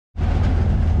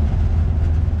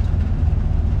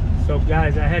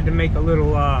guys, I had to make a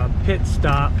little pit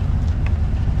stop.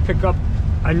 Pick up,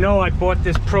 I know I bought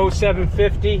this Pro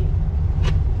 750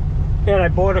 and I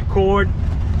bought a cord.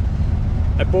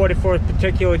 I bought it for a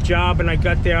particular job, and I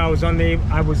got there, I was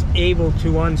able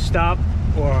to unstop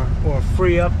or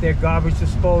free up their garbage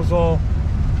disposal,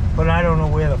 but I don't know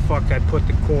where the fuck I put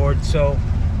the cord. So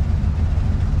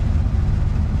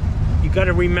you got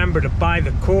to remember to buy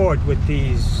the cord with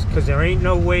these, because there ain't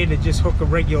no way to just hook a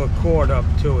regular cord up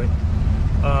to it.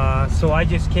 So I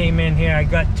just came in here, I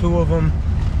got 2 of them,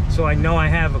 so I know I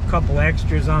have a couple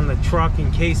extras on the truck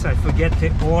in case I forget to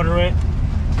order it,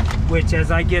 which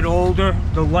as I get older,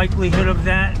 the likelihood of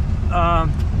that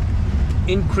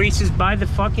increases by the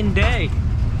fucking day,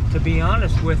 to be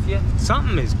honest with you.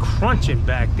 Something is crunching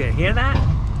back there, hear that?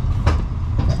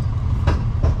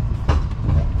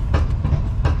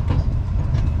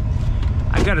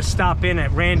 I gotta stop in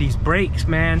at Randy's Brakes,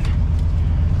 man.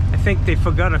 I think they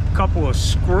forgot a couple of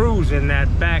screws in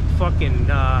that back fucking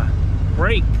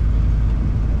brake,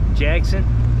 Jackson.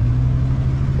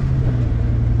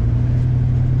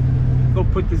 Go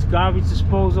put this garbage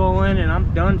disposal in and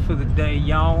I'm done for the day,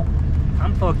 y'all.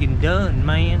 I'm fucking done,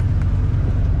 man.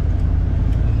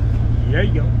 Yeah,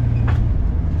 yo.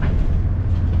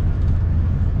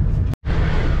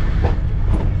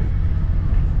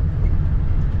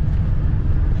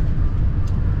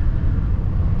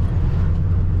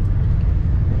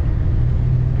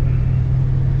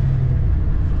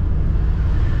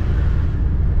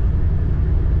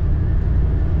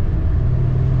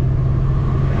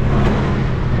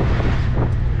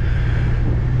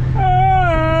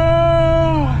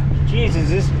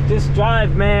 This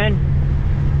drive, man,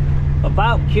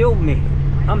 about killed me.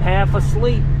 I'm half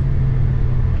asleep.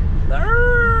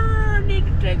 Need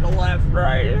to take a left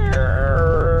right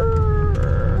here.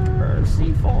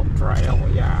 Seafoam Trail,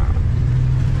 yeah.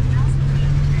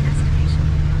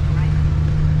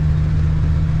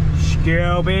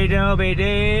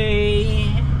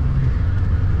 Scooby-Dooby-Dee.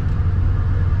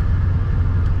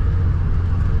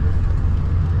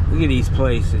 Look at these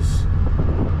places.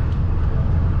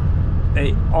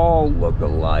 They all look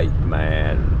alike,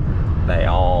 man. They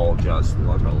all just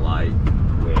look alike.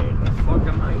 Where the fuck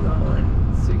am I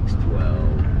going? 612.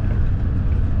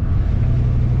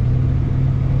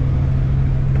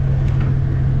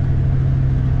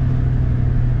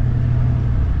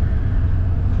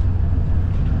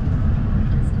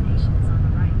 Destination is on the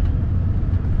right.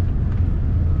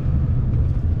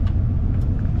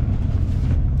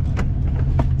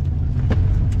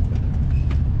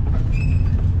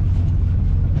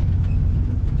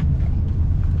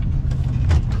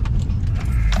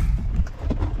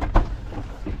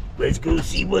 Let's go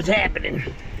see what's happening.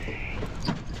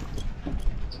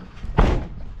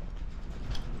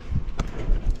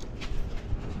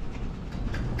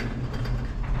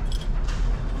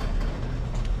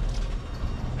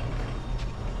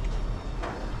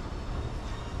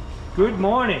 Good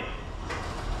morning.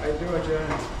 How you doing,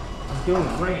 Jen? I'm doing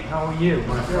great. How are you,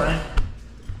 my friend?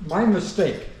 My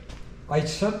mistake. I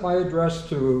sent my address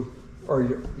to,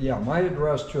 my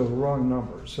address to the wrong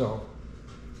number, so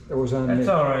it was on me. That's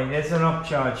all right. There's an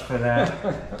upcharge for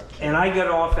that. And I got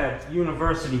off at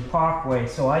University Parkway,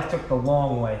 so I took the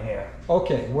long way here.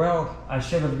 Okay, well, I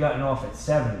should have gotten off at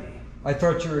 70. I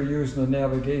thought you were using the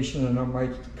navigation, and I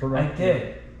might correct I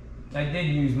did. I did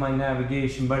use my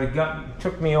navigation, but it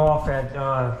took me off at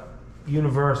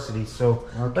University. So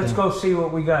Okay. let's go see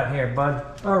what we got here, bud.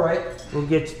 All right. We'll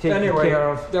get you taken Anyway, care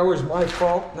of. that was my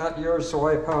fault, not yours, so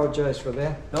I apologize for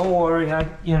that. Don't worry. I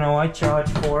charge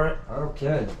for it.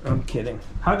 Okay. I'm kidding.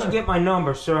 How'd you get my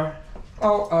number, sir?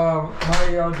 Oh,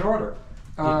 my daughter.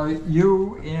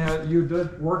 You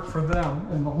did work for them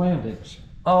in the landings.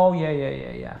 Oh,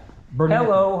 yeah. Burnett.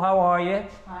 Hello, how are you?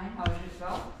 Fine, how's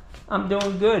yourself? I'm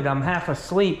doing good. I'm half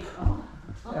asleep.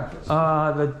 Yeah.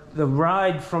 The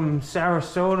ride from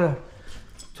Sarasota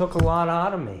took a lot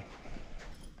out of me.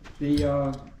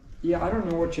 I don't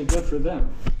know what you did for them.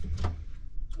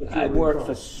 If you I work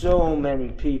recall. for so many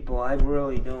people. I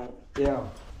really don't. Yeah.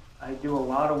 I do a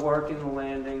lot of work in the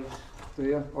landings. Do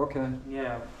you? Okay.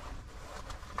 Yeah.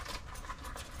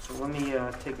 So let me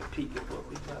take a peek at what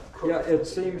we got. Yeah, it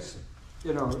seems,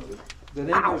 the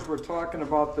neighbors were talking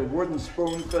about the wooden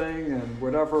spoon thing and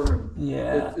whatever. And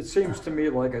Yeah. It seems to me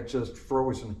like it's just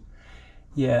frozen.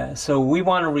 Yeah, so we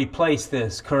want to replace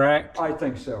this, correct? I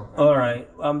think so. All right,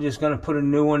 I'm just going to put a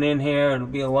new one in here. It'll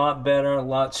be a lot better, a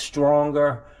lot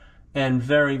stronger, and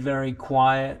very, very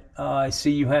quiet. I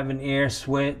see you have an air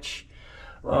switch.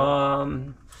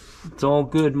 It's all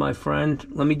good, my friend.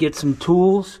 Let me get some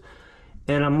tools,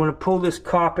 And I'm gonna pull this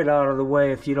carpet out of the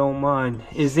way if you don't mind.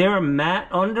 Is there a mat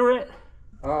under it?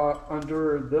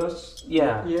 Under this?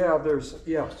 Yeah. Yeah, there's,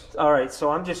 yes. All right, so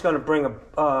I'm just gonna bring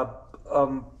a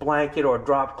blanket or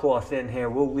drop cloth in here.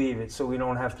 We'll leave it so we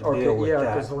don't have to deal with yeah,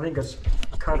 that. because the link is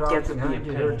cut It off gets to be behind a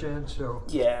you here, pain. Jen, so.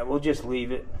 Yeah, we'll just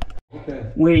leave it.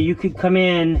 Okay. Where you could come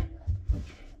in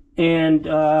and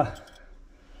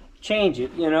change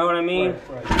it, you know what I mean?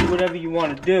 Right. Do whatever you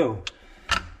want to do.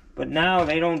 But now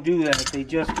they don't do that. They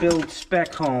just build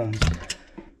spec homes.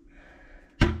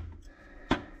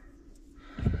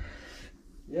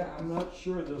 Yeah, I'm not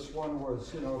sure this one was,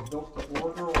 built to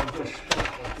order or just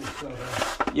spec, like you said.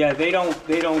 Yeah, they don't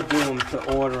do them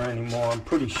to order anymore. I'm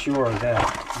pretty sure of that.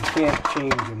 You can't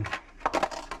change them.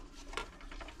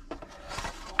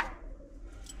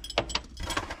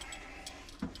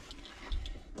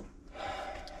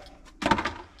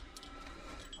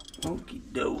 Okie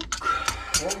doke.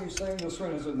 What were you saying, this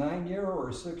one is a 9-year or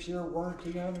a 6-year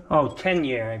warranty on it? Oh,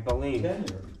 10-year, I believe.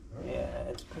 10-year. Yeah,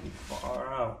 it's pretty far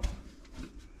out.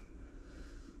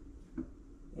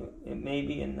 It may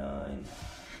be a 9.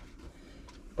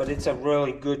 But it's a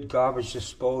really good garbage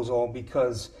disposal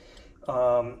because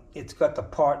it's got the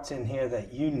parts in here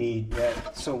that you need,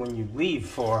 so when you leave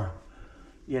for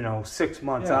 6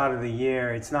 months out of the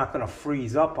year, it's not going to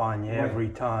freeze up on you every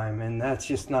time, and that's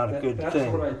just not a good That's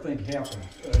thing. what I think happened.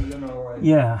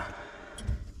 Yeah.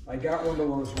 I got one of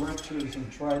those wrenches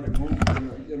and tried to move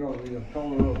the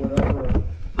pillar or whatever.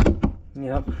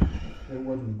 Yep. It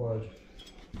wouldn't budge.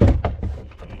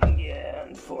 Yeah,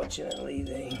 unfortunately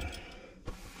they...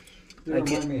 You don't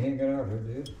mind me hanging out here,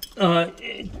 do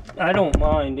you? I don't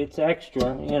mind. It's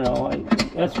extra,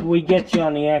 that's we get you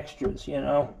on the extras,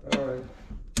 All right.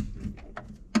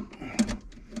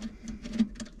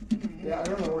 Yeah, I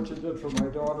don't know what you did for my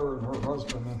daughter and her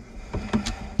husband.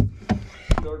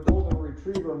 Their golden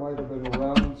retriever might have been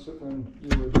around when you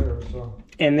were there, so.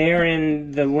 And they're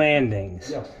in the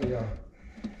landings. Yes, they are.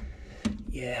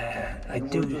 Yeah, I And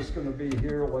do. we're just gonna be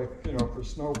here for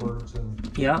snowbirds,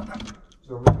 and Yeah.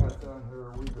 so we got down here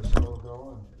a week or so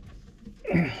ago.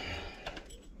 And,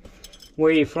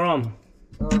 Where are you from?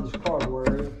 it's Caldwell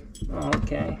area,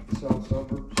 Okay. south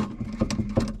suburbs.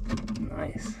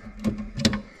 Nice.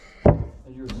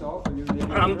 And yourself, are you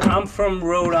native I'm here? I'm from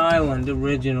Rhode Island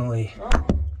originally.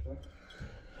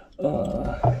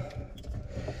 Oh, okay.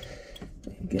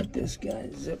 Get this guy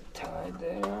zip tied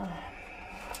there.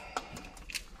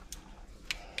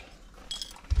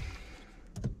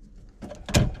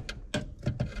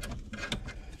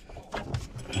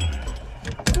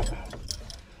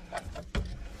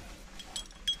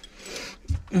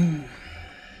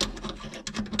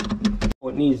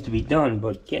 What needs to be done,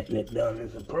 but getting it done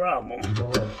is a problem. Go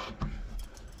ahead.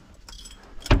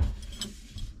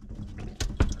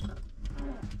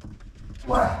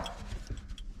 Wow.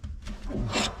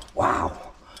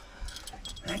 Wow.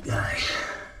 That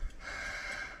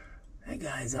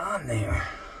guy's on there.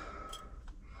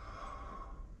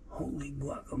 Holy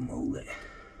guacamole.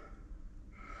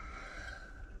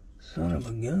 Son of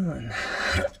a gun.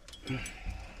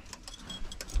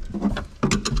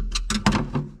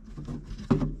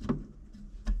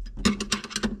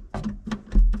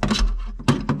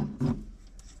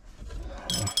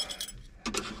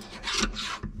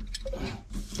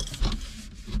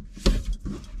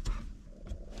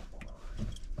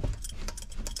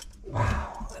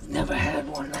 Wow, I've never had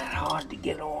one that hard to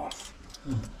get off.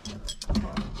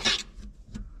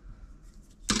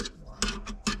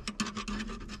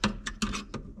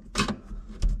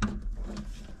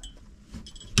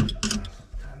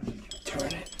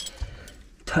 Turn it,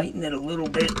 tighten it a little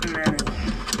bit, and then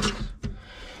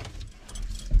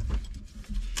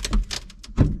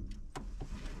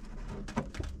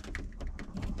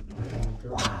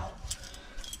wow,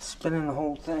 spinning the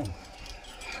whole thing.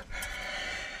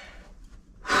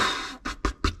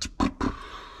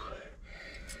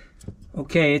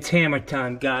 Okay, it's hammer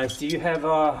time, guys. Do you have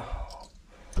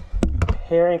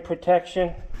hearing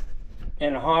protection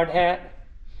and a hard hat?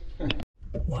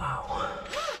 Wow.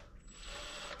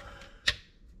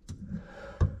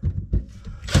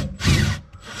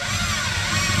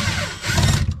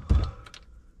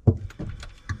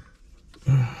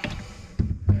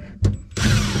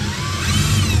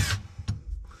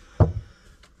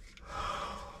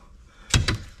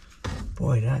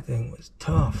 Boy, that thing was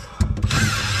tough.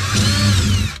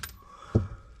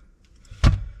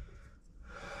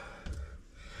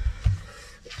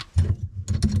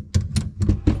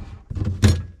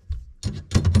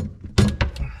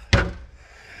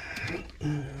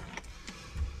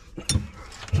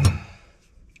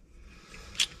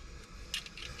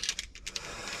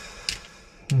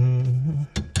 Mm-hmm.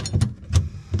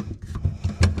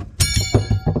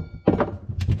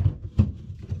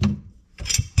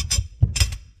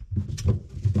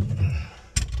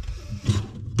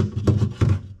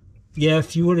 Yeah,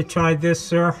 if you would have tried this,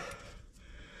 sir,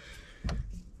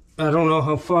 I don't know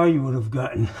how far you would have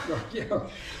gotten. Yeah.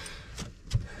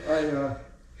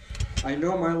 I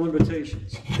know my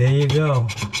limitations. There you go.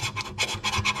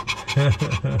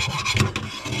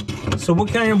 So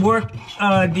what kind of work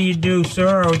do you do,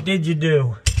 sir, or did you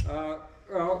do?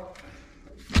 Well,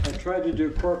 I tried to do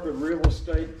corporate real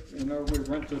estate. You know, we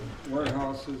rented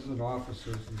warehouses and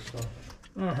offices and stuff.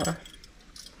 Uh-huh.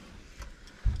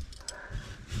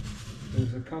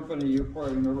 There's a company you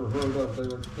probably never heard of.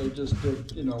 They just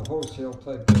did, you know, wholesale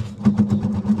type business.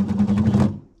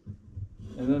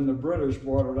 And then the British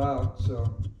bought it out,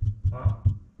 so Wow.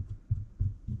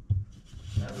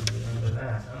 That was the end of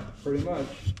that, huh? pretty much.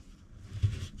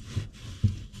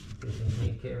 Did they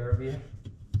take care of you?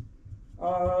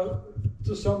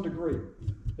 To some degree.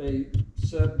 They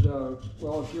said,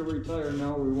 well, if you retire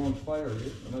now, we won't fire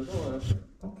you. And I go, that's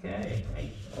Okay.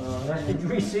 Message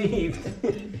received.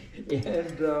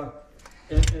 and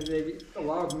they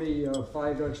allowed me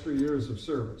 5 extra years of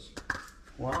service.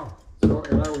 Wow. So,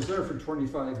 and I was there for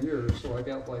 25 years, so I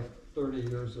got like 30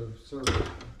 years of service.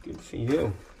 Good for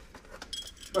you.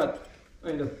 But, I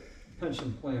mean, the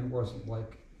pension plan wasn't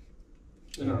like,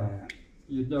 you know, Yeah.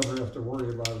 you'd never have to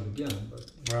worry about it again, but.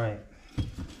 Right.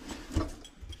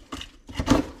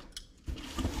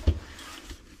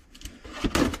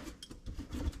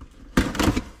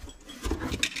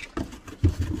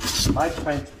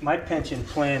 My pension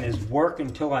plan is work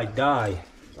until I die.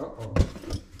 Uh-oh.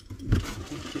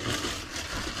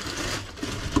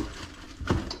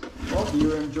 Well, do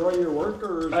you enjoy your work,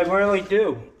 or is I really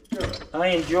do. Good. I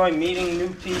enjoy meeting new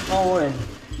people, and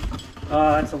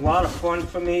it's a lot of fun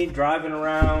for me driving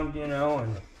around, you know,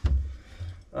 and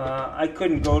I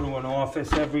couldn't go to an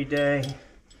office every day.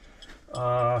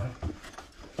 So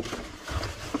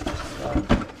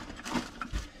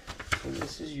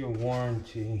this is your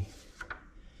warranty.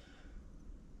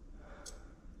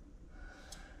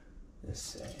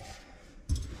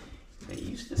 They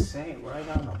used to say it right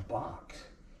on the box.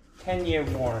 10-year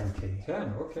warranty.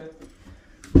 10, okay.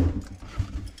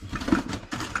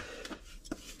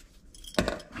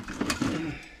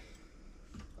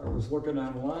 I was looking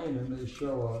online and they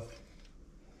show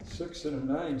a 6 and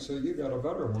a 9, so you got a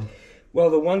better one. Well,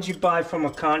 the ones you buy from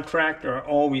a contractor are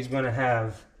always going to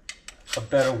have a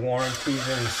better warranty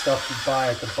than the stuff you buy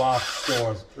at the box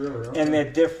stores. Really? Okay. And they're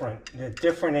different. They're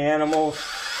different animals.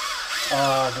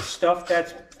 The stuff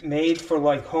that's made for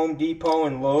like Home Depot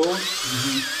and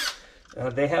Lowe's,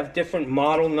 they have different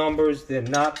model numbers. They're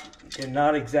not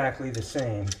exactly the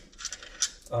same.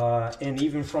 And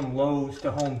even from Lowe's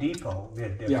to Home Depot, they're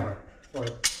different. Yeah,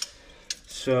 right.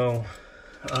 So,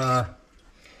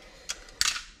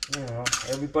 you know,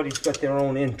 everybody's got their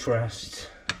own interests,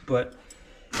 but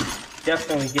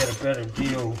definitely get a better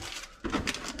deal.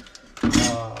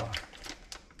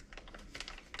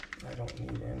 I don't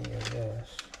need any of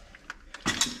this.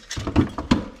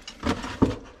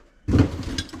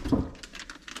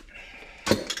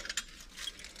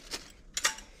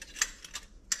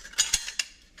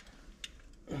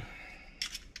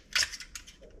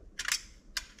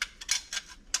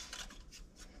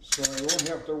 So I won't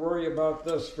have to worry about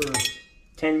this for,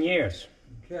 10 years.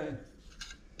 okay,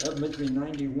 that makes me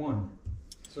 91.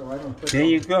 So I don't think There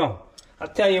you go. I'll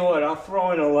tell you what, I'll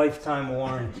throw in a lifetime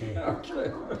warranty.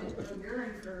 Okay. You're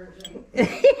encouraging.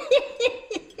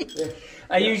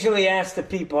 I usually ask the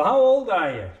people, how old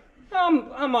are you?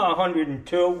 I'm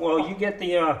 102. Well, you get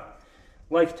the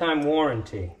lifetime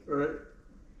warranty. Right.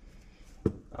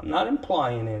 I'm not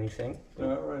implying anything,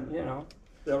 Right. you know.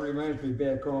 That reminds me,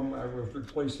 back home, I was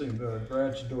replacing the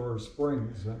garage door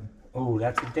springs. And, Oh,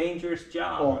 that's a dangerous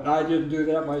job. oh, and I didn't do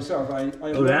that myself.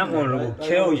 Oh, that one will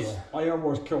kill you. I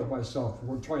almost killed myself.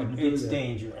 We're trying to do It's that.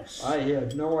 dangerous. I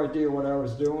had no idea what I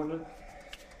was doing.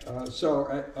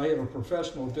 So I had a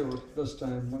professional do it this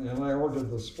time, and I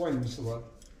ordered the springs, the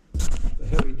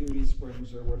heavy duty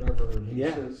springs or whatever. And he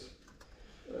Yeah. says,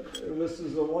 this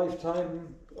is a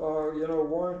lifetime,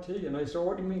 warranty. And I said,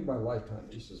 what do you mean by lifetime?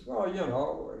 He says, well,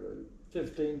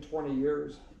 15, 20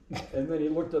 years. And then he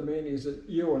looked at me and he said,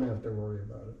 you won't have to worry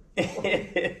about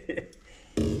it.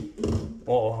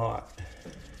 All hot.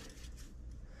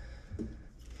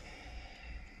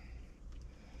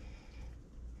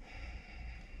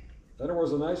 Then it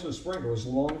was a nicer spring. It was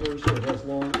longer, so it has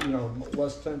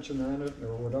less tension on it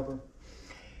or whatever.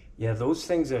 Yeah, those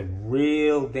things are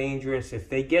real dangerous. If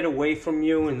they get away from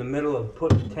you in the middle of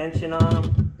putting tension on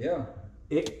them, Yeah.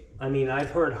 I've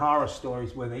heard horror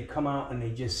stories where they come out and they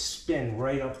just spin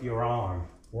right up your arm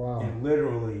Wow. and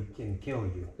literally can kill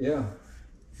you. Yeah.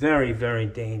 Very, very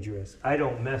dangerous. I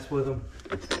don't mess with them.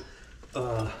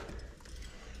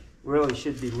 really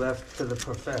should be left to the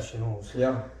professionals.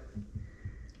 Yeah.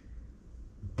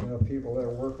 You know, people that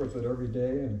work with it every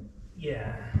day and.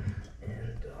 Yeah,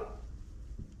 and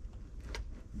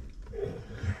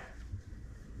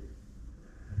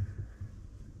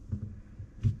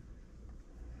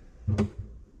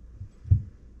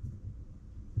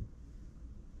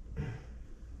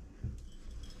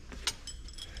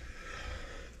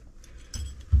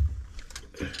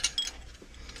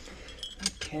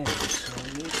okay, so I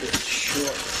need the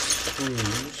short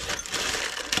screws.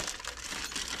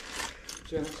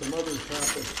 Jen, some other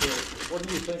topics here. What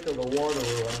do you think of the water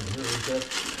around here? Is that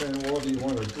kind of water you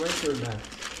want to drink or not?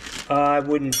 I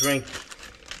wouldn't drink,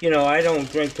 you know, I don't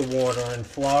drink the water in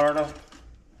Florida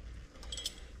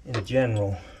in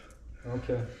general.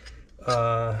 Okay.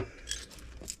 Uh,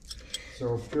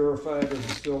 So purified or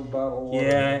distilled bottled water?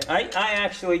 yeah, I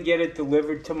actually get it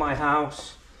delivered to my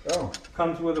house. Oh,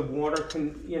 Comes with a water,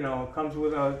 you know, comes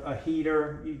with a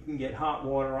heater. You can get hot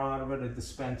water out of it, a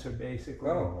dispenser basically.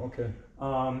 oh, okay.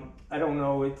 I don't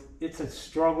know, it's a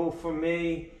struggle for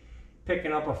me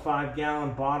picking up a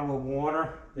 5-gallon bottle of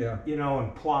water, Yeah, you know,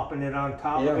 and plopping it on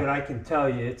top of Yeah. it. I can tell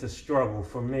you it's a struggle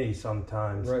for me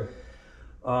sometimes. right.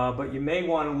 But you may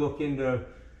want to look into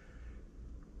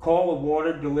call a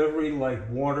water delivery like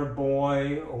Water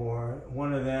Boy or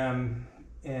one of them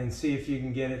and see if you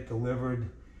can get it delivered.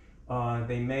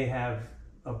 They may have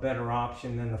a better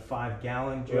option than the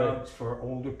 5-gallon jugs for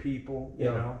older people, you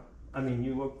Yeah. know. I mean,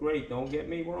 you look great, don't get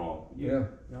me wrong. Yeah.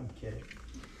 I'm kidding.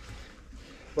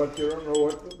 But you don't know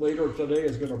what later today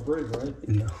is going to bring, right?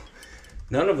 No.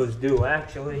 None of us do,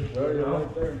 actually. Well, you you're know.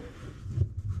 right there.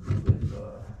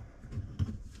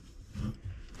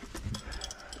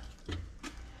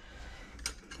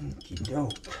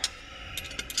 Okey-doke.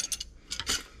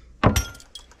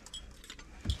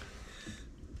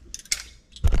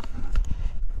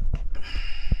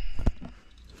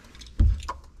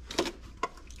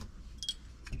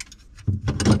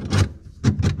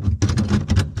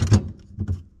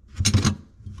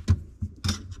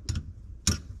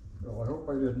 Well, I hope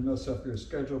I didn't mess up your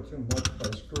schedule too much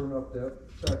by screwing up that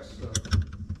text.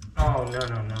 Oh,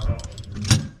 no.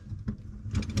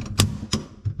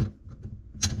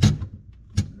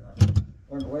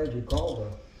 I'm glad you called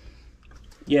though.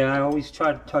 Yeah, I always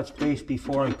try to touch base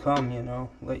before I come, you know,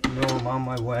 let you know I'm on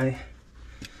my way.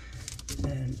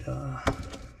 And,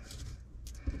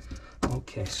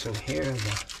 okay, so here are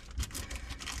the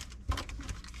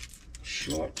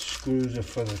short screws are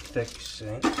for the thick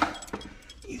sink.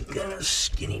 You got a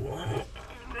skinny one.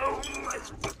 Oh, let's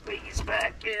put these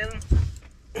back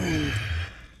in.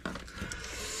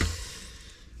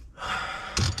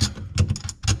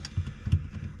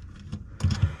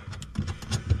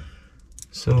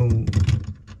 So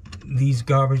these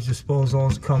garbage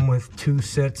disposals come with 2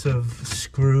 sets of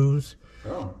screws.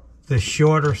 Oh. The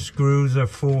shorter screws are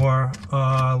for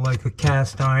like a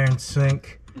cast iron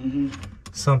sink,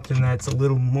 something that's a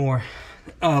little more,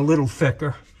 a little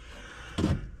thicker.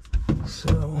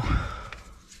 So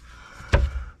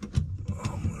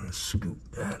I'm gonna scoop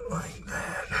that like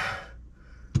that.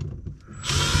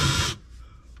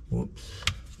 Whoops.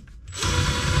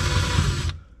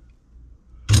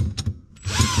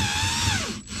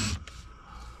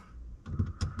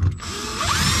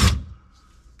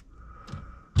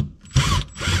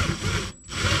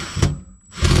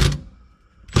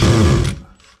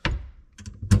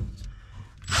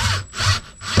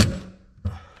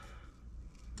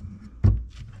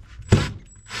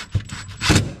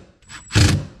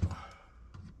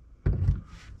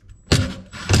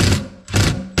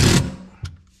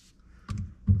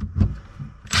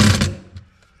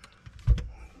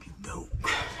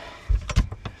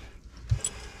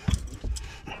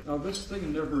 Now this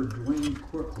thing never drained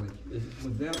quickly.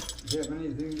 Would that have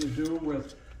anything to do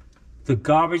with? The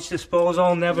garbage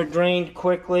disposal never drained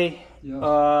quickly.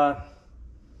 Yeah.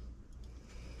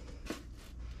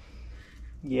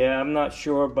 Yeah, I'm not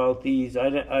sure about these. I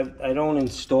don't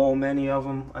install many of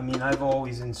them. I mean, I've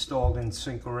always installed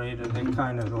InSinkErator. They're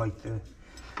kind of like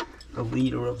the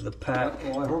leader of the pack.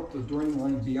 Well, I hope the drain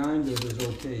line behind it is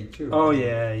okay too. Oh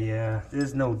yeah.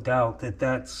 There's no doubt that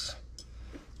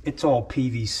it's all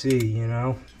PVC, you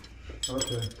know.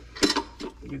 Okay.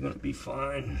 You're gonna be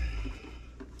fine.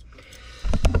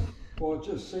 Well, it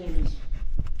just seems,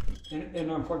 and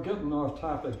if I'm getting off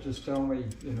topic, just tell me,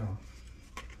 you know,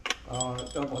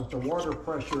 that like the water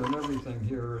pressure and everything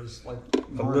here is like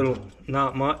A little,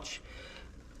 not much.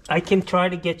 I can try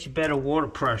to get you better water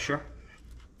pressure.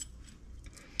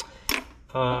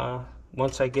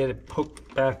 Once I get it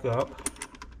hooked back up.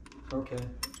 Okay.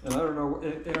 And I don't know,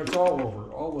 and it's all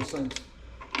over, all the sinks.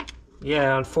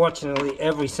 Yeah, unfortunately,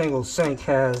 every single sink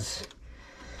has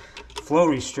flow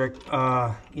restrict.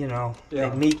 You know, Yeah.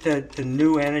 they meet the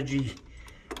New Energy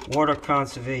Water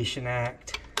Conservation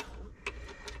Act.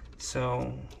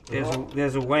 So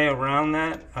there's a way around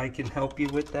that. I can help you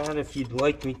with that if you'd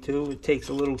like me to. It takes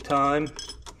a little time.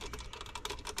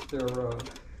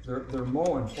 They're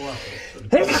mowing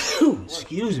faucets.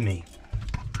 Excuse me.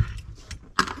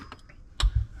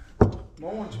 No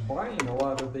one's buying a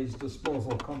lot of these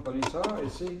disposal companies, huh? I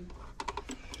see.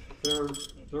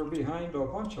 They're behind a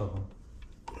bunch of them.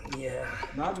 Yeah.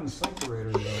 Not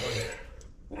incinerators,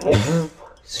 though.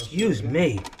 Excuse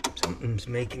me. Something's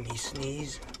making me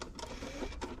sneeze.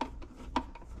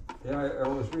 Yeah, I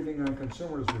was reading on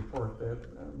Consumers Report that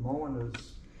mowing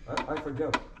is, I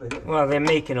forget. Well, they're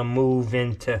making a move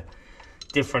into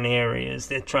different areas.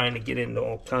 They're trying to get into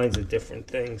all kinds of different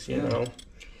things, you know.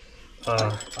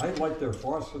 I liked their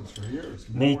faucets for years.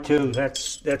 Me Mowing. too.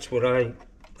 That's what I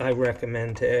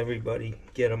recommend to everybody.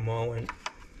 Get a mowing.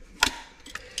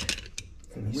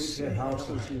 We've had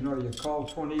houses, you know, you call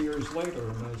 20 years later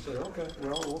and they say, okay,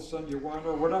 well, we'll send you one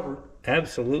or whatever.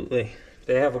 Absolutely.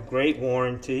 They have a great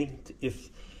warranty. If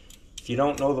you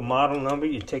don't know the model number,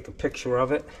 you take a picture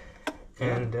of it.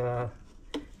 And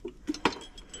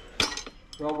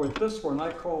well, with this one,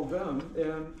 I called them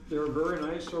and they were very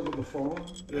nice over the phone,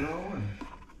 you know,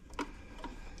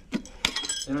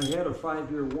 and I had a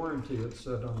 5-year warranty, it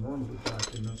said on one of the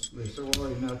documents. They said, well,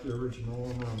 you're not the original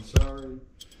owner, I'm sorry.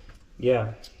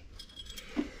 yeah.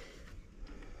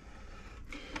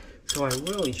 So I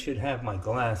really should have my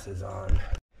glasses on.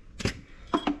 But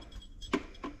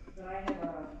I have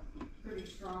a pretty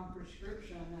strong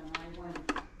prescription and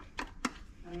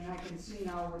I mean, I can see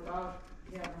now without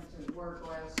having to wear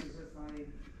glasses if I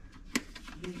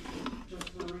need to, just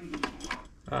for reading.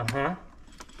 Uh-huh.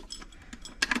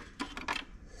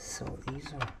 So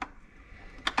these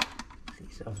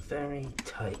are very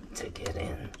tight to get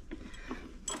in.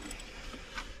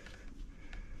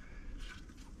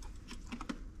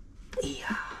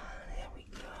 Yeah, there we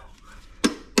go.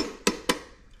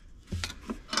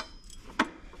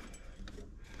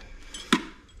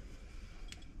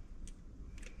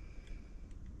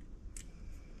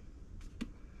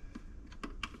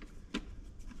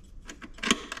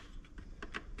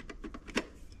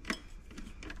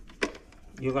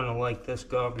 You're gonna like this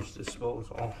garbage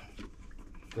disposal.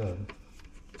 Good.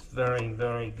 It's very,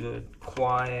 very good.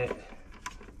 Quiet.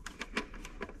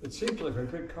 It seems like a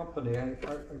good company. I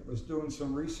was doing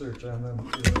some research on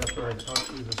them after I talked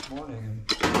to you this morning,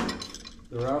 and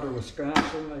they're out of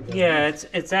Wisconsin. I guess. Yeah,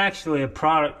 it's actually a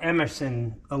product.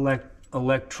 Emerson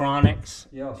Electronics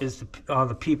Yes. are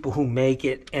the people who make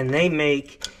it, and they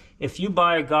make. If you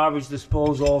buy a garbage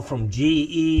disposal from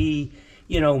GE,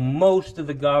 you know, most of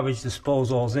the garbage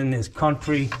disposals in this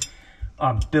country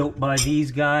are built by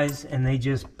these guys, and they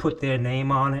just put their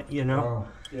name on it, you know.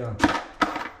 Oh, yeah.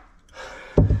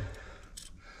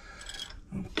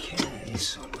 Okay,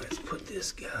 so let's put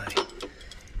this guy.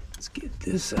 Let's get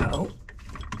this out.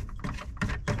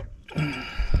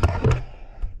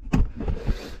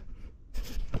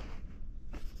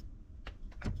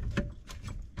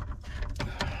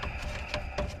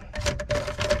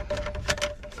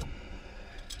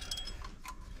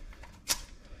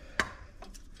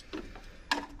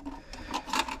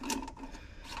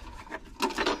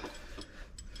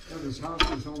 This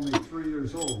house is only 3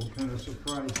 years old. I'm kind of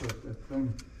surprised at that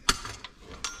thing.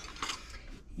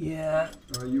 Yeah.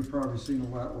 You've probably seen a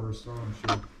lot worse, so I'm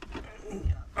sure.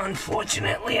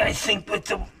 Unfortunately, I think with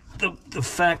the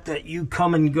fact that you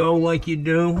come and go like you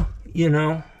do, you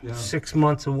know, Yeah. 6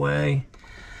 months away,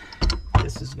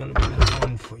 this is going to be the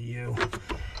one for you.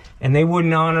 And they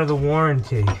wouldn't honor the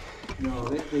warranty. No,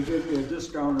 they gave me a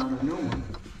discount on a new one.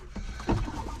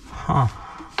 Huh.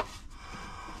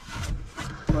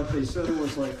 But they said it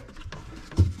was like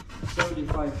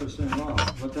 75%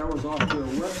 off. But that was off their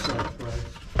website price.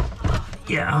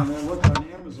 Yeah. And I looked on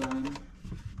Amazon,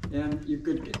 and you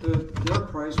could get their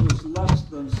price was less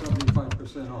than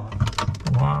 75% off.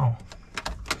 Wow.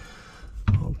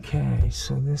 Okay,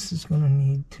 so this is going to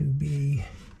need to be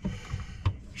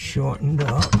shortened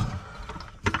up.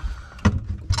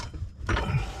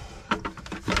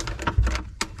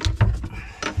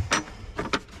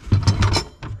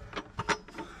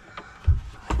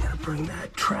 I gotta bring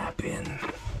that trap in.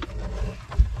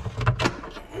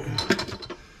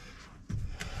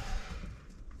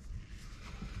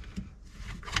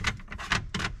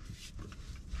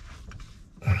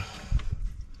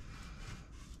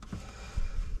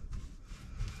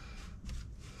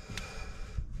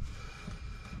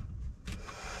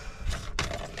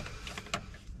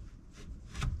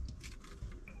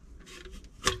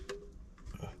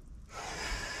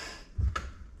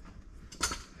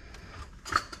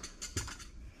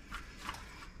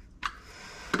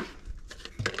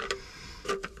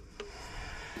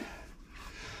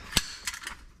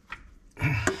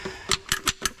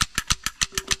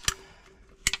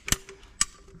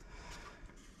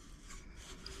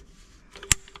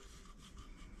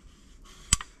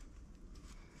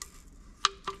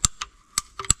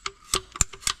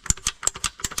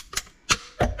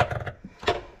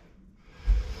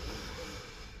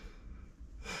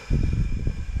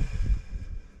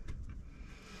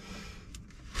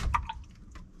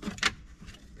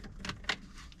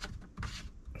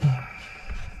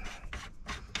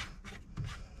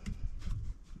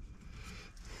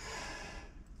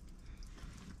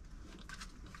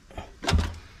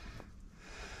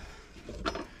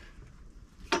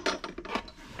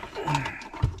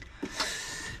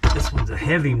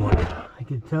 heavy one. I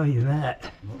can tell you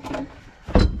that.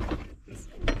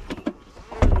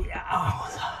 Yeah.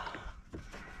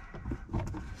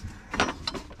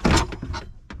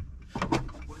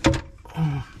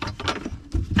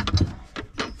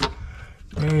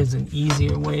 There is an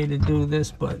easier way to do this,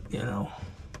 but you know,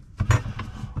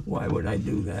 why would I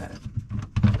do that?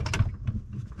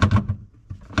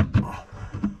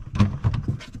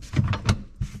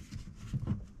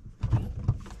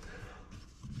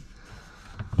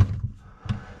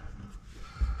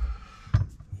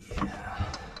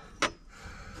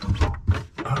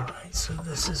 So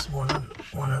this is one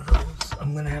of those.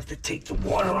 I'm gonna have to take the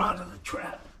water out of the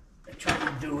trap. I try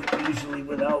to do it usually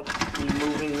without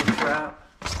removing the trap.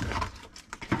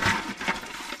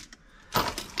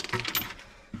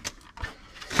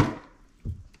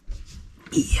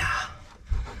 Yeah.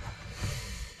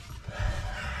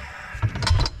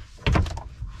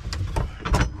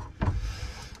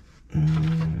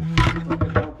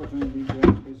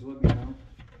 Please let me know.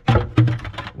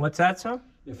 What's that, sir?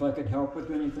 If I can help with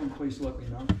anything, please let me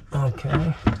know.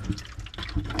 Okay.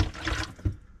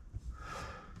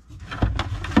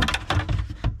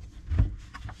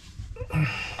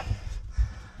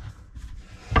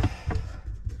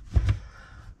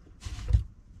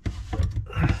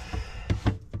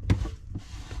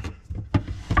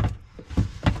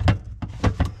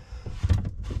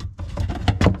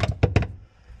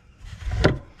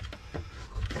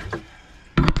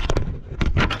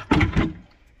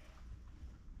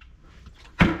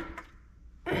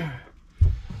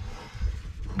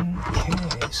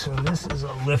 So this is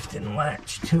a lift and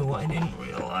latch too. I didn't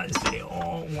realize they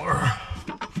all were.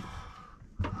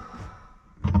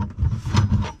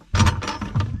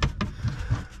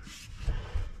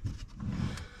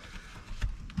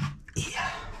 Yeah.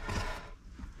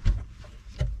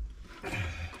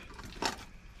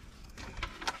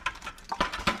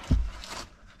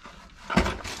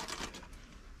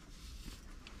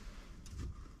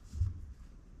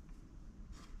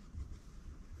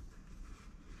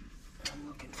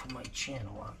 For my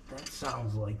channel lock. That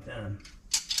sounds like them.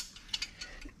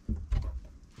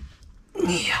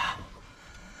 Yeah.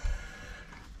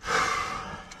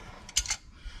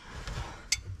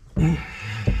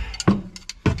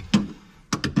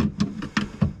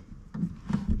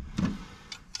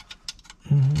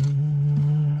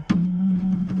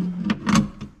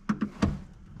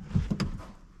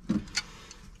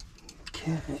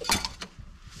 Okay.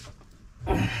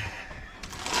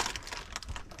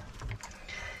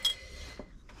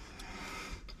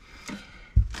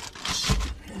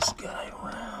 This guy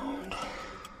around.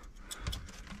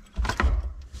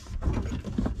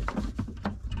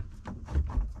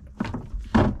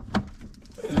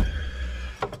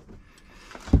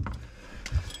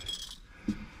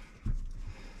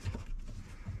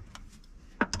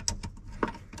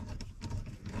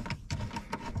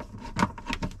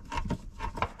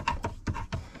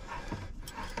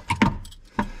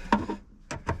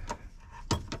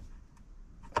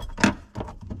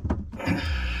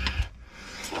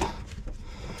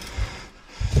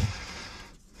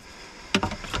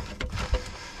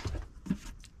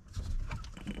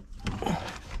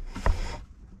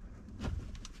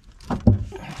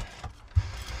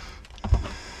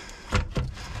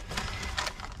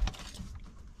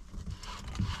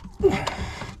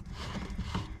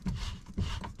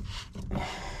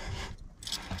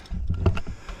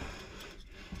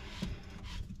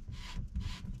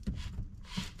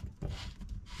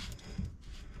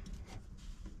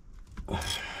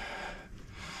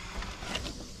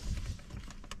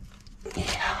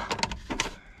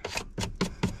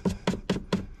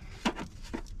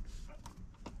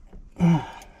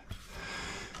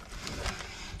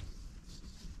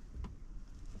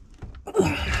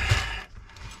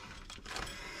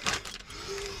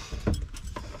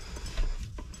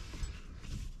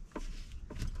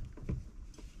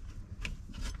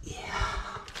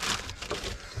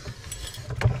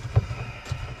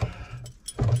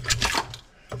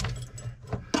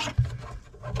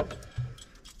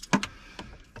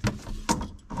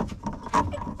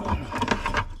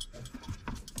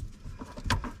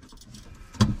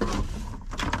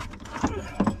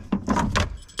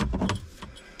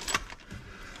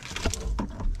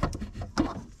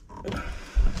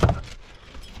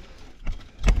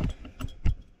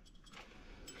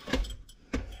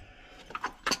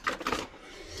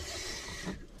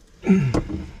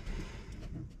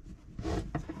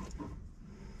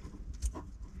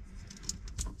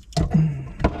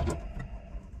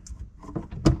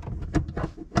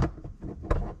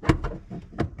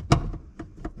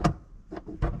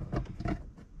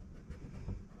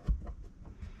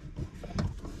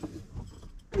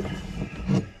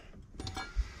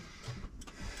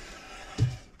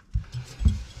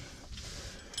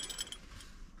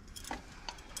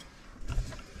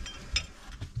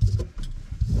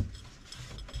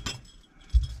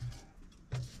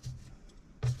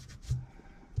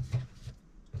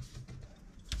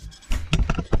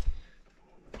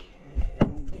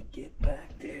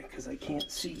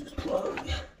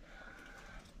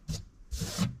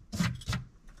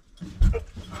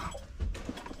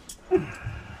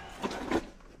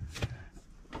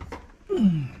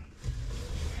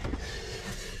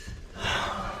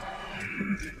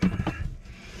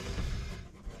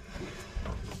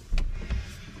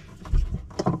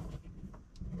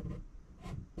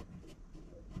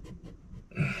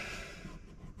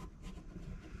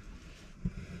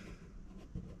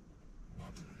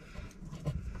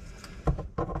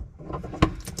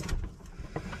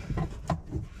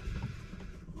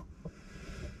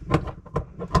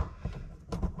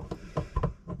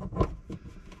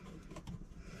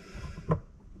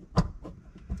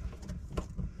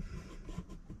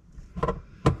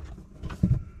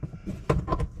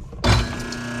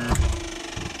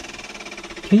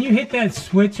 Can you hit that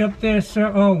switch up there, sir?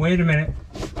 Oh, wait a minute.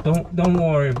 Don't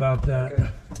worry about that. Okay.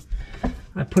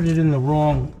 I put it in the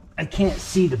wrong. I can't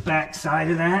see the back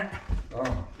side of that.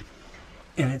 Oh.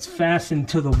 And it's fastened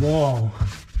to the wall.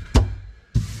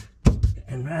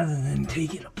 And rather than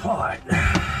take it apart,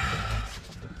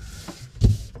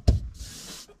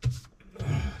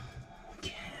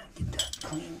 okay, get that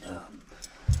cleaned up.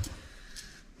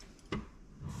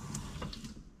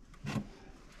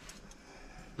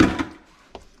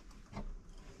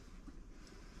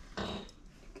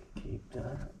 Keep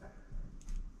that.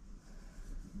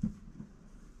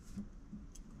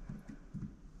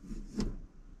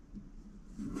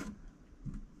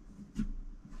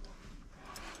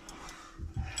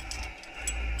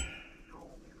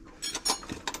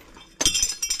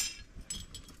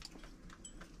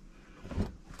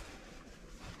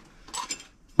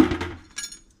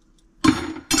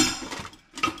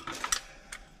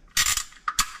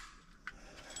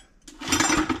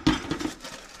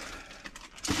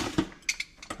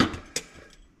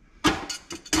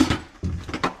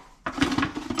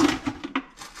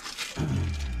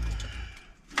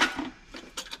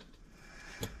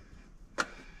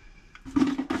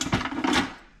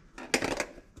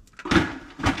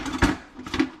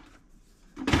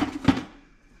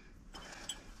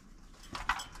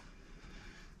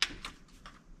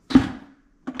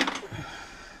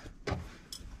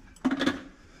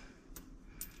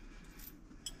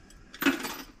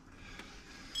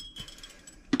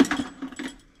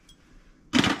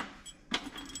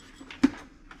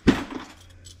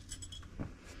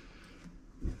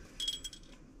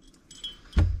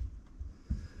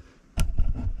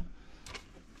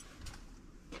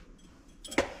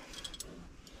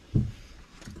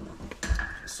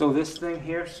 So this thing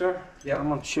here, sir? Yeah. I'm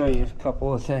gonna show you a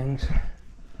couple of things.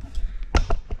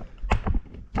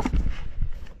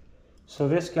 So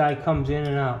this guy comes in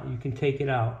and out. You can take it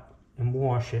out and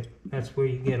wash it. That's where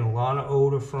you get a lot of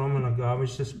odor from in a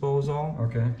garbage disposal.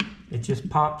 Okay. It just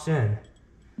pops in.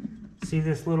 See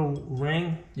this little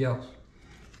ring? Yes.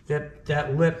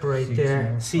 That lip right Seats there in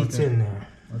there. seats Okay. in there.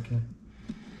 Okay.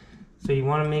 So you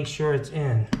want to make sure it's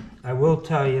in. I will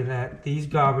tell you that these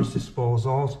garbage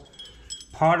disposals,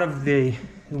 part of the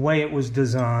way it was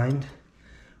designed,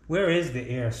 where is the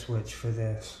air switch for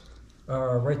this?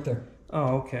 Right there.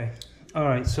 Oh, okay. All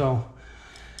right, so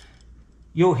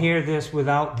you'll hear this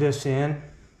without this in,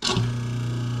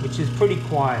 which is pretty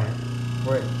quiet.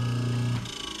 Right.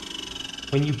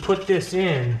 When you put this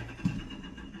in,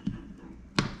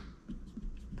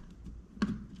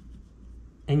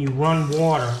 and you run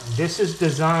water, this is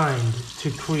designed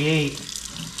to create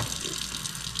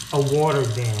a water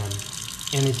dam,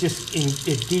 and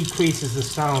it decreases the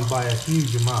sound by a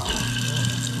huge amount.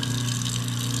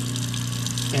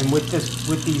 And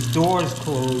with these doors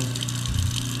closed,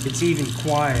 it's even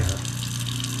quieter.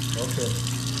 Okay.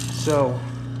 So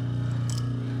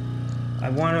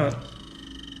I'm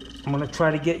gonna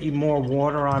try to get you more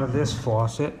water out of this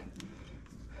faucet.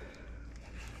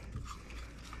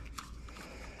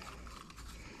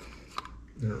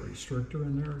 Is there a restrictor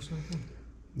in there or something?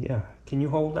 Yeah, can you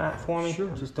hold that for me? Sure.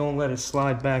 Just don't let it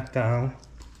slide back down.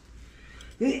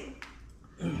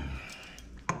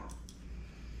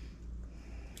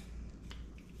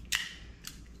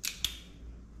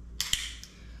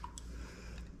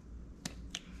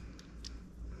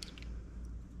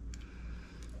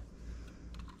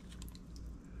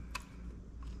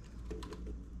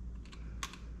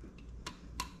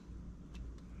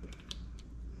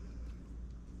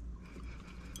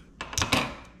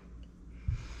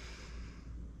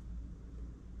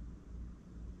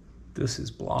 This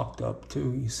is blocked up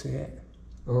too, you see it?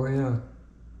 Oh, yeah.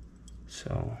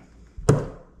 So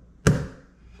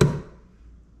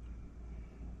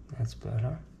that's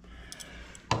better.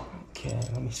 Okay,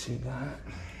 let me see that.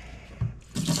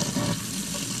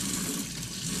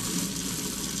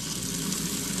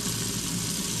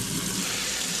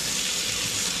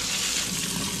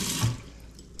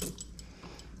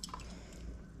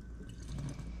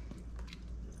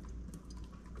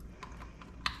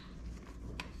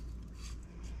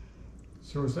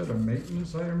 So is that a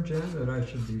maintenance item, Jan, that I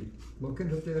should be looking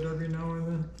at that every now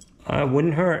and then?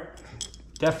 Wouldn't hurt.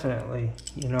 Definitely.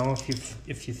 You know,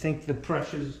 if you think the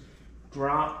pressure's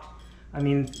dropped. I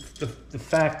mean, the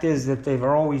fact is that they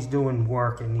are always doing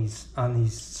work on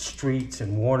these streets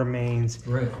and water mains.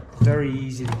 Right. Very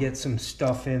easy to get some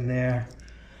stuff in there.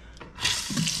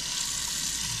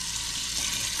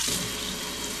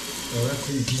 Well, that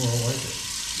seems more like it.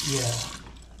 Yeah.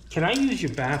 Can I use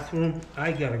your bathroom?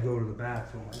 I gotta go to the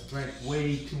bathroom. I drank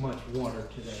way too much water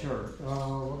today. Sure.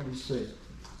 Let me see.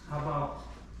 How about,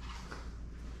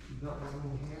 you got one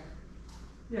room here?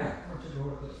 Yeah, what's the door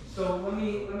with this? So let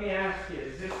me ask you,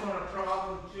 is this one a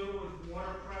problem too with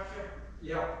water pressure?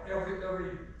 Yeah, every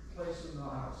place in the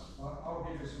house. I'll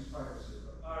give you some privacy.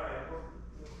 All right,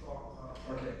 we'll talk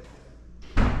about it. Okay.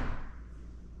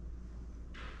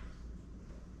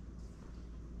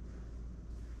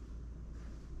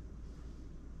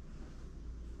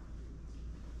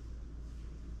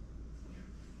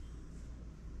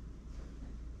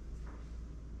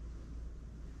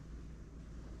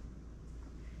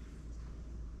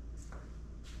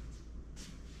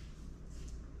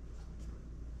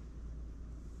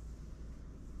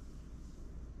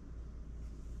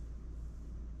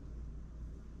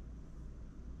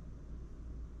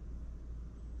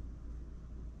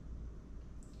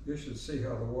 You should see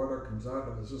how the water comes out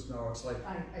of this now. It's like,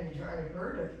 I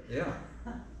heard it, yeah,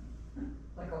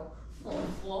 like a full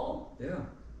flow, yeah.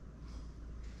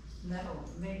 and that'll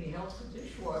maybe help the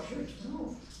dishwasher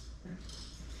too.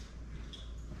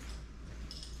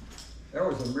 That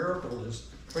was a miracle, just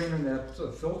cleaning that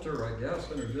filter, I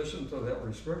guess, in addition to that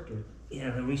restrictor.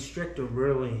 Yeah, the restrictor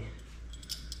really,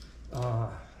 you know,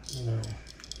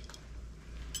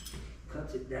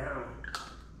 cuts it down.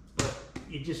 But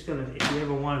you're just gonna, if you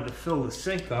ever wanted to fill the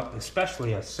sink up,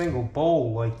 especially a single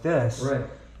bowl like this, Right.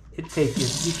 it take you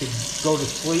could go to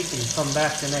sleep and come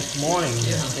back the next morning.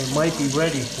 Yeah. It might be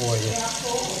ready for you. Yeah,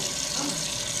 full.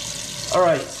 All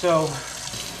right, so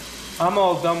I'm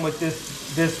all done with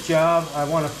this job. I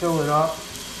want to fill it up.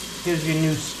 Here's your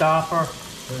new stopper.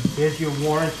 Here's your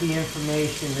warranty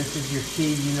information. This is your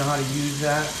key. You know how to use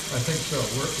that. I think so.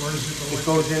 Where does it go? It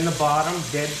goes in the bottom,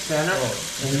 dead center, Oh,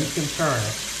 and you can turn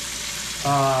it.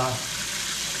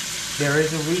 There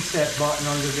is a reset button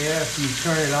under there. If you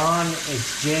turn it on,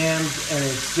 it's jammed and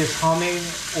it's just humming,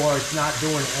 or it's not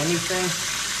doing anything.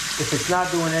 If it's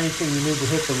not doing anything, you need to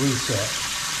hit the reset.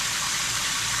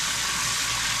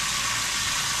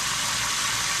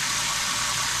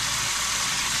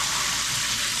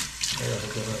 I gotta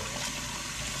get a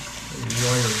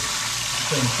wire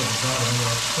thing for the bottom of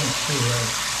that sink too. I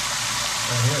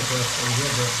had that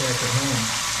back at home.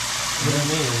 What do you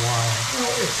mean, why?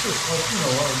 Well, it's just like, you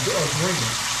know, a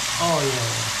grating. Oh,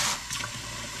 yeah.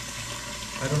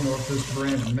 I don't know if this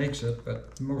brand makes it,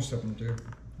 but most of them do.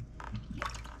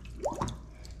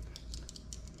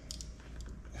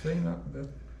 See, not that.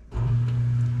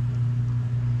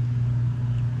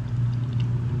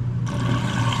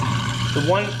 The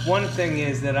one thing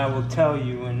is that I will tell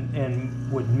you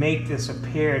and would make this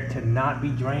appear to not be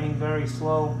draining very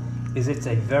slow is it's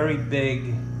a very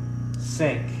big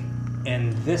sink,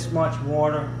 and this much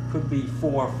water could be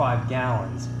 4 or 5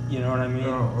 gallons. You know what I mean?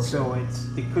 Oh, okay. So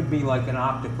it could be like an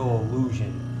optical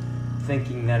illusion,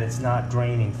 thinking that it's not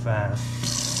draining fast.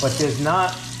 But there's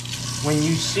not. When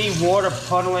you see water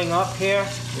puddling up here,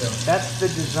 Yeah. that's the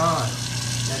design.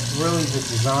 That's really the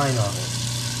design of it.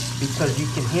 Because you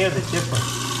can hear the difference.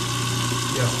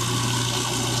 Yeah.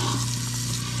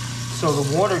 So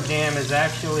the water dam is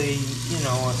actually, you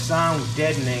know, a sound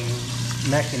deadening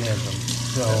mechanism.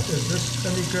 So Is this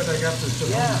any good? I got this at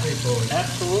yeah, Home Depot.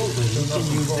 absolutely. You Enough can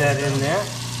to use fall that down. in there.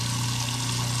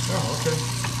 Oh, okay.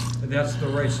 And that's the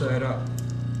right side up.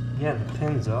 Yeah, the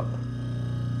pin's up.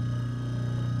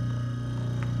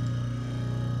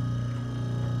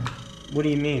 What do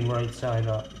you mean, right side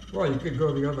up? Well, you could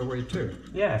go the other way too.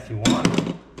 Yeah, if you want.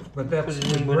 But Put that's, it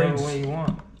it in whatever drains, way you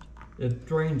want. it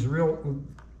drains real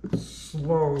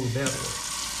slow that way.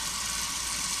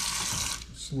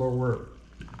 Slower.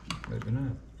 Maybe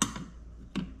not.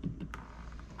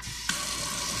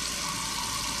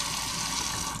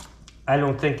 I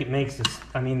don't think it makes this.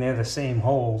 I mean, they're the same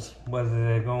holes, whether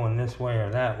they're going this way or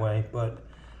that way. But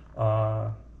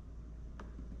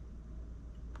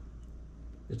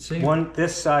It seems.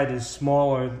 this side is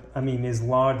smaller. I mean, is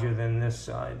larger than this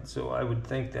side. So I would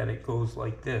think that it goes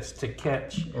like this to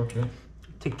catch Okay.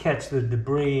 the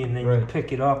debris, and then you Right.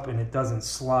 pick it up, and it doesn't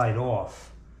slide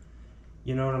off.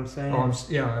 You know what I'm saying? Oh,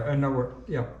 yeah, I know what.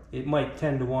 Yeah, It might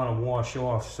tend to want to wash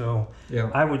off. So yeah.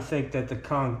 I would think that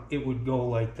it would go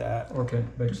like that. Okay,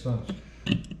 makes sense.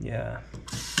 Yeah.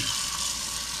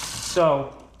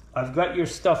 So I've got your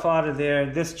stuff out of there.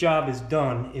 This job is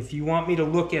done. If you want me to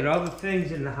look at other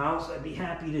things in the house, I'd be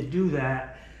happy to do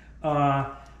that.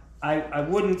 I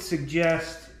wouldn't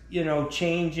suggest, you know,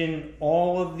 changing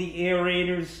all of the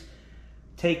aerators,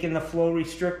 taking the flow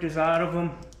restrictors out of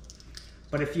them.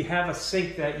 But if you have a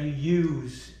sink that you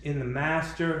use in the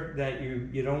master that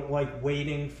you don't like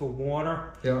waiting for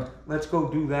water, Yeah. let's go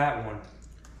do that one.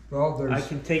 Well, there's. I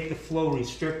can take the flow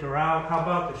restrictor out. How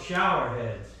about the shower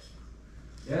heads?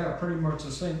 Yeah, pretty much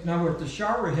the same. Now with the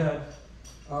shower head,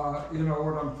 you know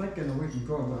what I'm thinking, and we can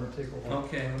go and let her take a look.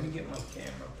 Okay, let me get my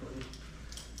camera, please.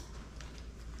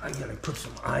 I gotta put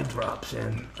some eye drops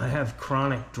in. I have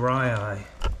chronic dry eye.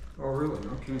 Oh, really?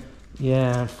 Okay.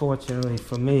 Yeah, unfortunately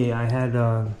for me, I had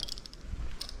to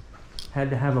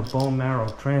have a bone marrow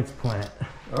transplant.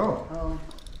 Oh. Oh,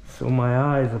 So my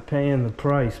eyes are paying the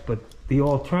price, but the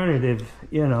alternative,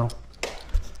 you know,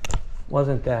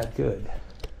 wasn't that good.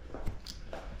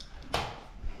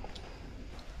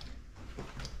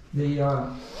 The,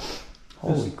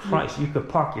 Holy Christ, you could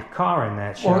park your car in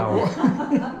that shower.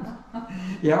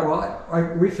 yeah,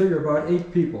 well, we figure about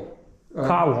 8 people.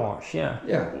 Car wash, yeah.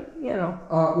 Yeah. You know,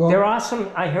 Well, there are some,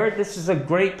 I heard this is a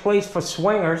great place for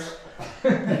swingers.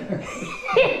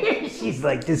 She's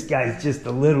like, this guy's just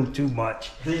a little too much.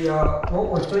 what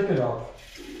we're thinking of.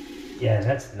 Yeah,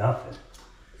 that's nothing.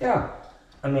 Yeah.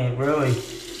 I mean, really.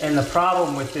 And the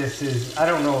problem with this is, I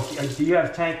don't know, if do you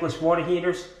have tankless water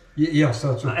heaters? Yes,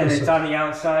 that's what And this it's is. on the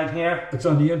outside here? It's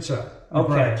on the inside.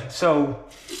 Okay, Right. so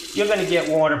you're gonna get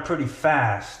water pretty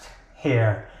fast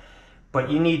here, but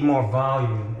you need more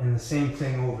volume, and the same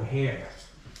thing over here.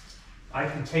 I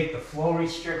can take the flow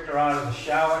restrictor out of the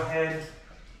shower head,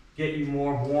 get you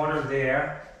more water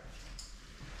there,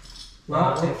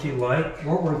 Well, if you like.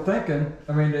 what we're thinking,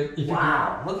 I mean, if you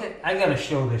Wow, look at, I gotta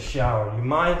show this shower, you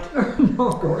mind?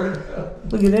 no, go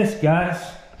ahead. Look at this, guys.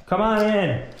 Come on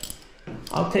in.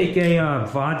 I'll take a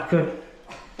vodka.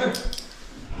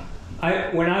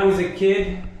 When I was a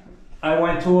kid, I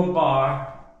went to a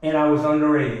bar and I was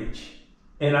underage.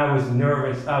 And I was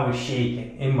nervous, I was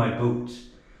shaking in my boots.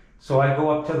 So I go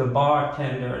up to the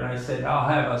bartender and I said, I'll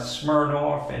have a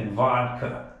Smirnoff and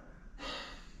vodka.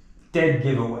 Dead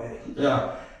giveaway.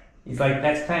 Yeah. He's like,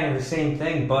 that's kind of the same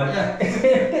thing, bud. Yeah.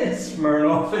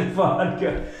 Smirnoff and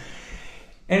vodka.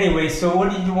 Anyway, so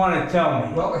what did you want to tell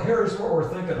me? Well, here's what we're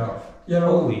thinking of. You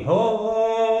know, Holy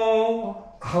ho!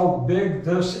 how big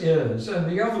this is. And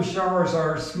the other showers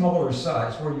are smaller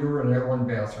size where you were in that one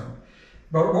bathroom.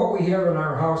 But what we have in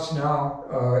our house now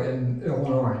in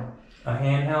Illinois, A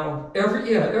handheld?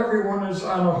 everyone is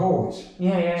on a hose.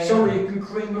 Yeah. So you can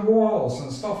clean the walls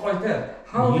and stuff like that.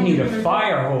 How You are need a gonna-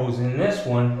 fire hose in this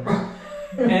one.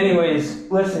 Anyways,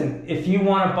 listen, if you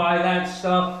want to buy that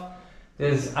stuff,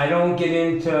 I don't get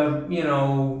into, you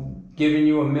know, giving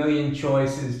you a million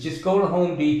choices. Just go to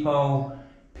Home Depot,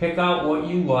 pick out what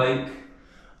you like,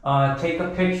 take a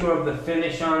picture of the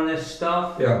finish on this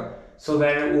stuff. Yeah. So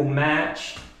that it will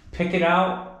match. Pick it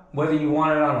out, whether you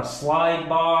want it on a slide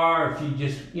bar, if you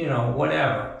just, you know,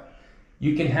 whatever.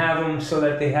 You can have them so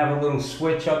that they have a little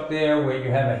switch up there where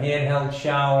you have a handheld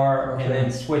shower and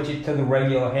then switch it to the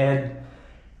regular head.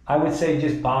 I would say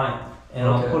just buy them and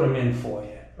I'll Okay. put them in for you.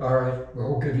 All right.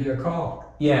 We'll give you a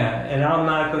call. Yeah, and I'm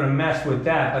not going to mess with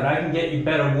that, but I can get you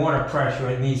better water pressure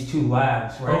in these 2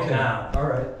 labs right now. All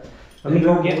right. Let me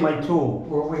go get my tool.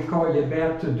 When we call you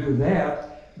back to do that,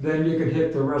 then you could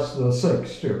hit the rest of the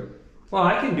sinks too. Well,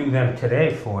 I can do them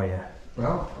today for you.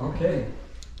 Well, okay.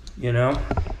 You know,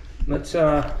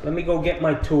 let me go get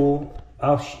my tool.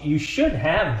 You should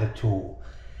have the tool.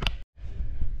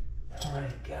 All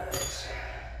right, guys.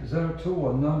 Is that a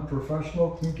tool a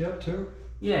non-professional can get to?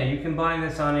 Yeah, you can buy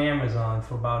this on Amazon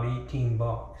for about 18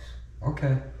 bucks.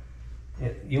 Okay.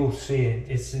 You'll see it.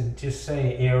 It's just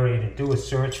say aerator. Do a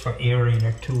search for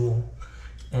aerator tool,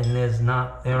 and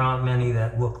there aren't many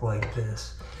that look like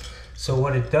this. So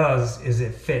what it does is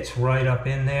it fits right up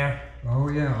in there. Oh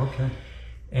yeah, okay.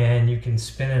 And you can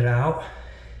spin it out.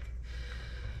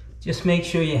 Just make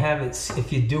sure you have it,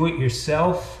 if you do it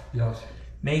yourself, Yes.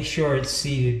 make sure it's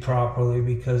seated properly,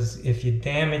 because if you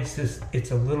damage this, it's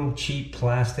a little cheap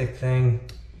plastic thing,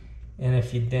 and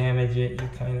if you damage it, you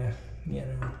kind of, you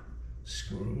know,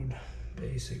 screwed,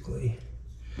 basically.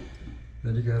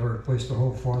 Then you gotta replace the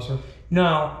whole faucet?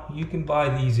 No, you can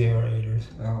buy these aerators.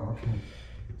 Oh, okay.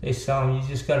 They sell them, you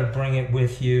just got to bring it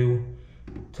with you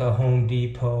to Home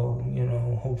Depot, you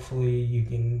know, hopefully you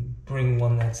can bring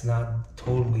one that's not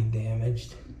totally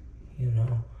damaged, you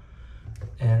know,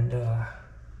 and,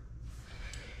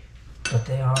 but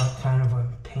they are kind of a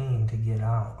pain to get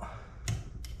out.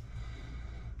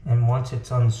 And once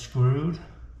it's unscrewed,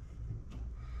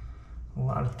 a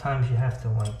lot of times you have to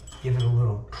like give it a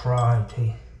little pry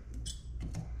to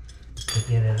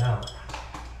get it out.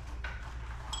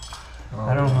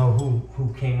 I don't know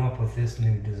who came up with this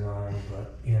new design,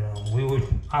 but you know,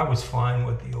 I was fine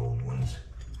with the old ones.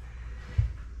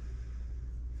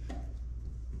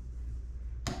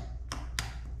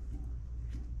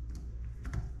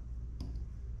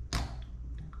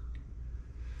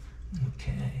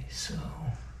 Okay, so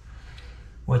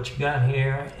what you got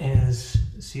here is,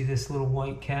 see this little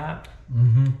white cap?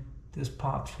 Mm-hmm. This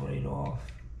pops right off.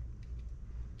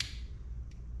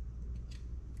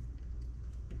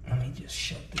 Let me just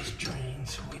shut this drain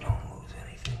so we don't lose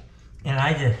anything. And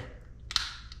I just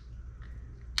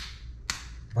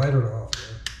Bite it off.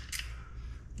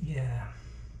 yeah.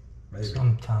 Maybe.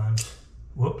 Sometimes.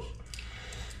 Whoops.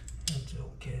 It's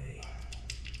okay.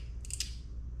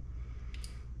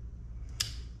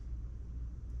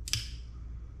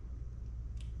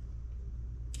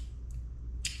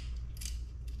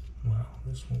 Wow,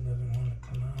 this one doesn't want to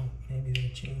come out. Maybe they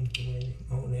changed the way.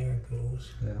 Oh, there it goes.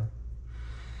 Yeah.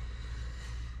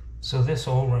 So this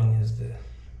O-ring is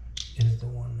the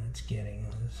one that's getting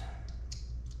us.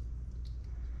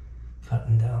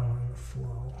 Cutting down on the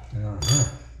flow.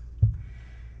 Uh-huh.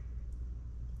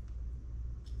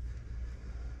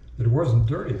 It wasn't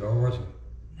dirty though, was it?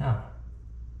 No.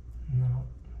 No.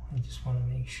 I just want to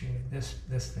make sure this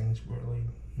thing's really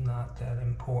not that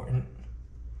important.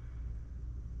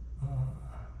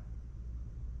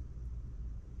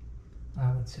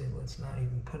 I would say let's not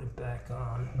even put it back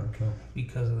on. Okay.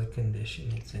 Because of the condition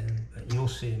it's in. But you'll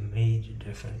see a major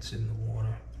difference in the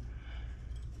water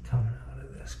coming out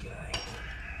of this guy.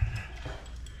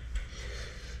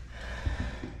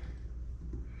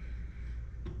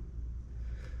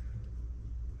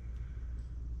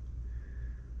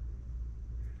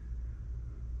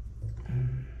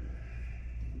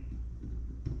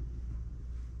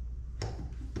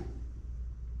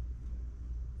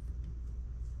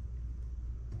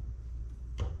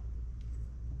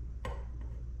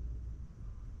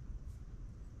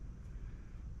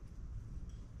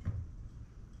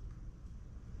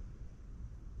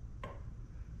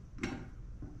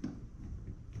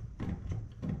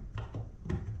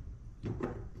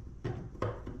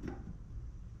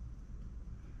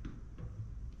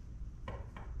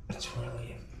 It's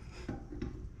really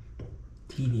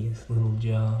a tedious little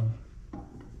job.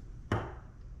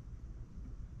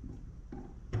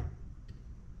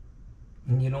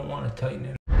 And you don't want to tighten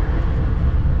it.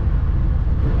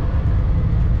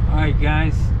 Alright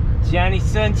guys, Johnny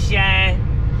Sunshine.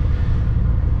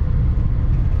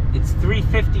 It's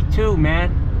 3:52, man.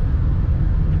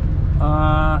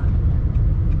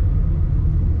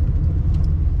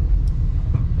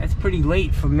 That's pretty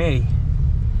late for me.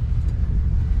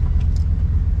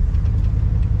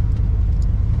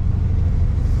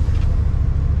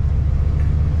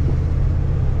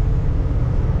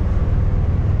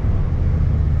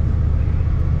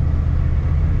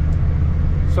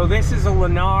 So this is a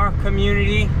Lennar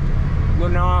community,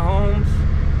 Lennar Homes.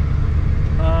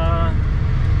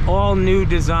 All new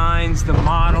designs, the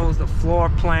models, the floor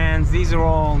plans, these are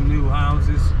all new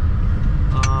houses.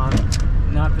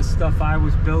 Not the stuff I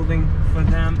was building for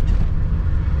them.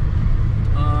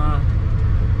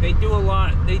 They do a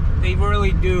lot, they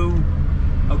really do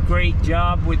a great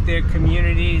job with their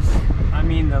communities. I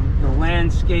mean the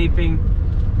landscaping.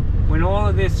 When all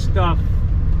of this stuff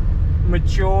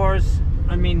matures,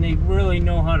 I mean, they really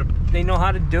know how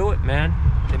to do it, man.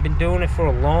 They've been doing it for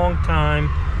a long time.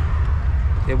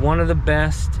 They're one of the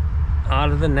best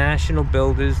out of the national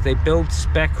builders. They build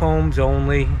spec homes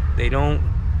only. They don't,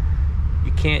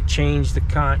 you can't change the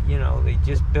you know, they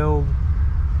just build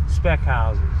spec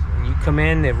houses. And you come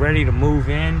in, they're ready to move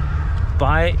in,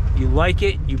 buy it, you like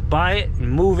it, you buy it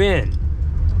and move in.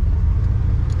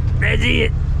 That's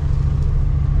it.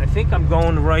 I think I'm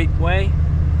going the right way.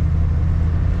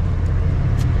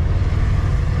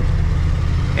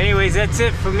 Anyways, that's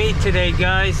it for me today,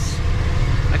 guys.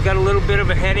 I got a little bit of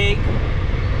a headache.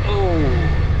 Oh,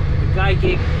 the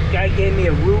guy gave me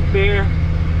a root beer.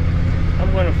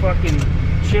 I'm gonna fucking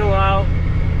chill out,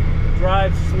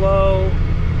 drive slow.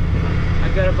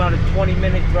 I got about a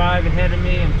 20-minute drive ahead of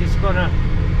me. I'm just gonna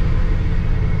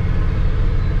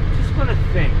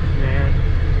think, man.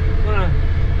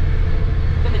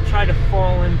 I'm gonna try to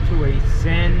fall into a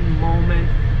Zen moment,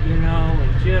 you know,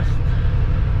 and just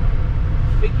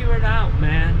figure it out,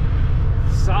 man.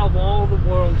 Solve all the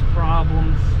world's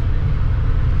problems.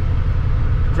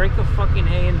 Drink a fucking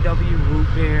A&W root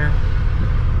beer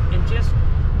and just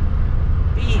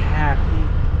be happy,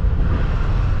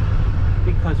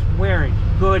 because we're in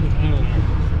good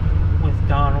hands with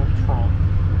Donald Trump.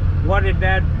 What did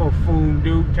that buffoon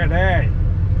do today?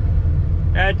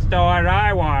 That's the one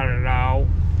I want to know.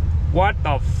 What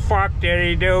the fuck did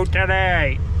he do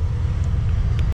today?